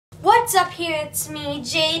What's up here? It's me,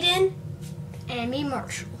 Jaden. And me,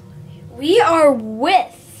 Marshall. We are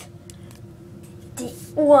with the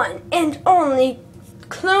one and only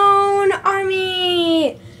Clone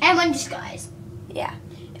Army. And one disguise. Yeah.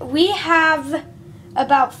 We have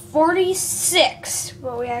about 46.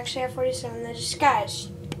 Well, we actually have 47 in the disguise.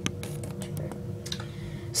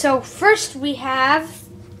 So first we have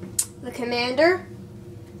the commander.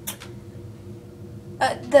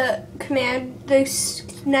 The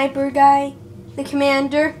sniper guy, the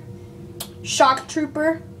commander, shock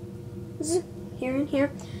trooper, here and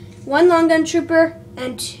here, one long gun trooper,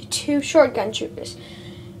 and two short gun troopers.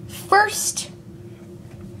 First,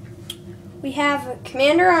 we have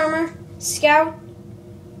commander armor, scout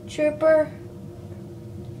trooper,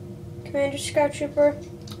 commander scout trooper,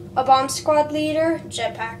 a bomb squad leader,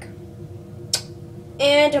 jetpack,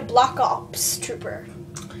 and a block ops trooper.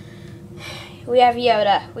 We have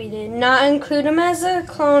Yoda. We did not include him as a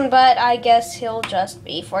clone, but I guess he'll just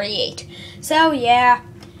be 48. So, yeah.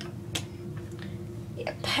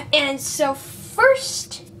 Yep. And so,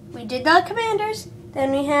 first, we did the commanders.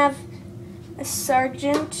 Then we have a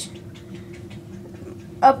sergeant,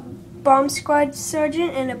 a bomb squad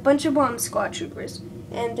sergeant, and a bunch of bomb squad troopers.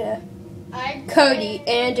 And Cody,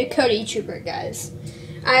 and a Cody trooper, guys.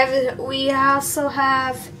 We also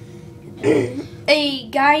have a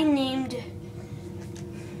guy named...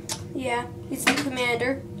 Yeah, he's the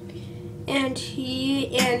commander, and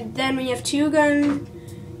then we have two gunner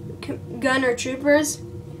troopers,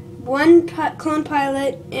 one clone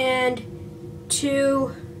pilot, and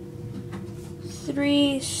three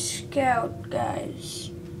scout guys.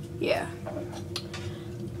 Yeah,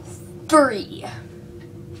 3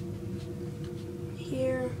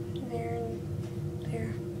 here, there, and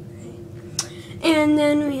there. And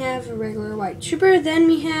then we have a regular white trooper. Then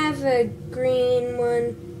we have a green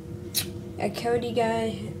one. A Cody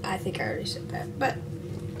guy. I think I already said that, but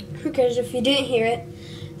who cares if you didn't hear it.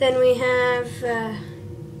 Then we have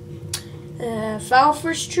a Foul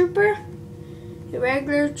First Trooper, a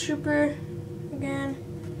regular trooper again,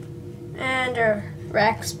 and a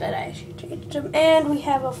Rex, but I changed him. And we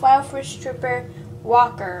have a Foul First Trooper,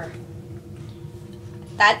 Walker.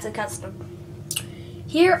 That's a custom.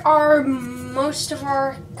 Here are most of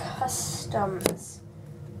our customs.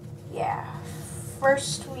 Yeah.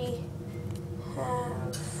 First we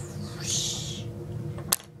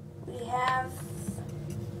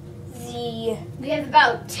have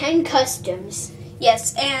about 10 customs.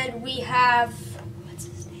 Yes, and we have, what's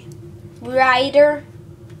his name? Ryder.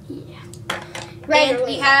 Yeah. Ryder. And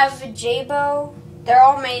we have Jabo. They're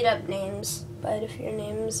all made up names, but if your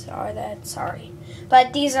names are that, sorry.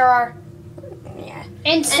 But these are our, yeah.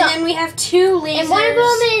 And then we have 2 lasers. And one of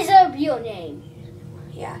them is a real name.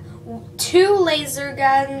 Yeah. 2 laser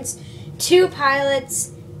guns, 2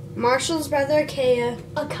 pilots, Marshall's brother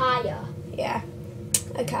Akaya. Yeah.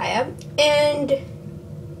 Akaya. And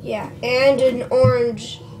an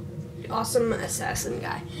orange awesome assassin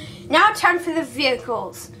guy. Now time for the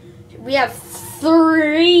vehicles. We have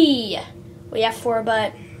 3. We have 4,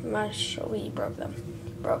 but we broke them.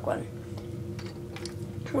 Broke one.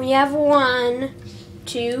 We have 1,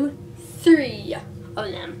 2, 3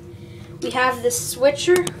 of them. We have the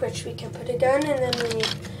switcher, which we can put a gun, and then we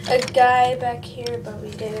need a guy back here, but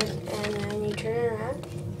we didn't, and then you turn it around.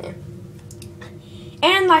 Yeah.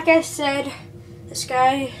 And like I said, this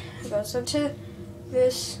guy goes into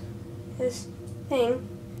this thing,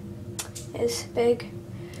 this big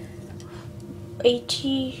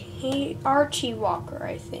Archie Walker,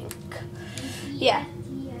 I think. Yeah.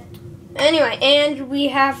 Anyway, and we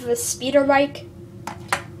have a speeder bike,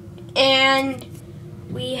 and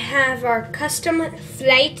we have our custom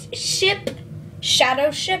flight ship,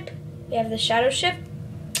 Shadow Ship. We have the Shadow Ship.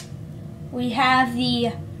 We have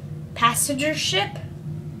the passenger ship.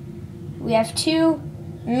 We have 2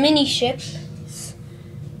 mini ships.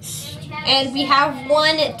 And we have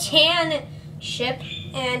 1 tan ship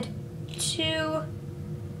and 2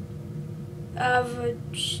 of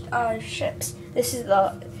ships. This is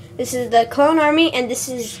the Clone Army, and this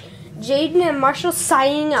is Jaden and Marshall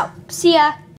signing out. See ya.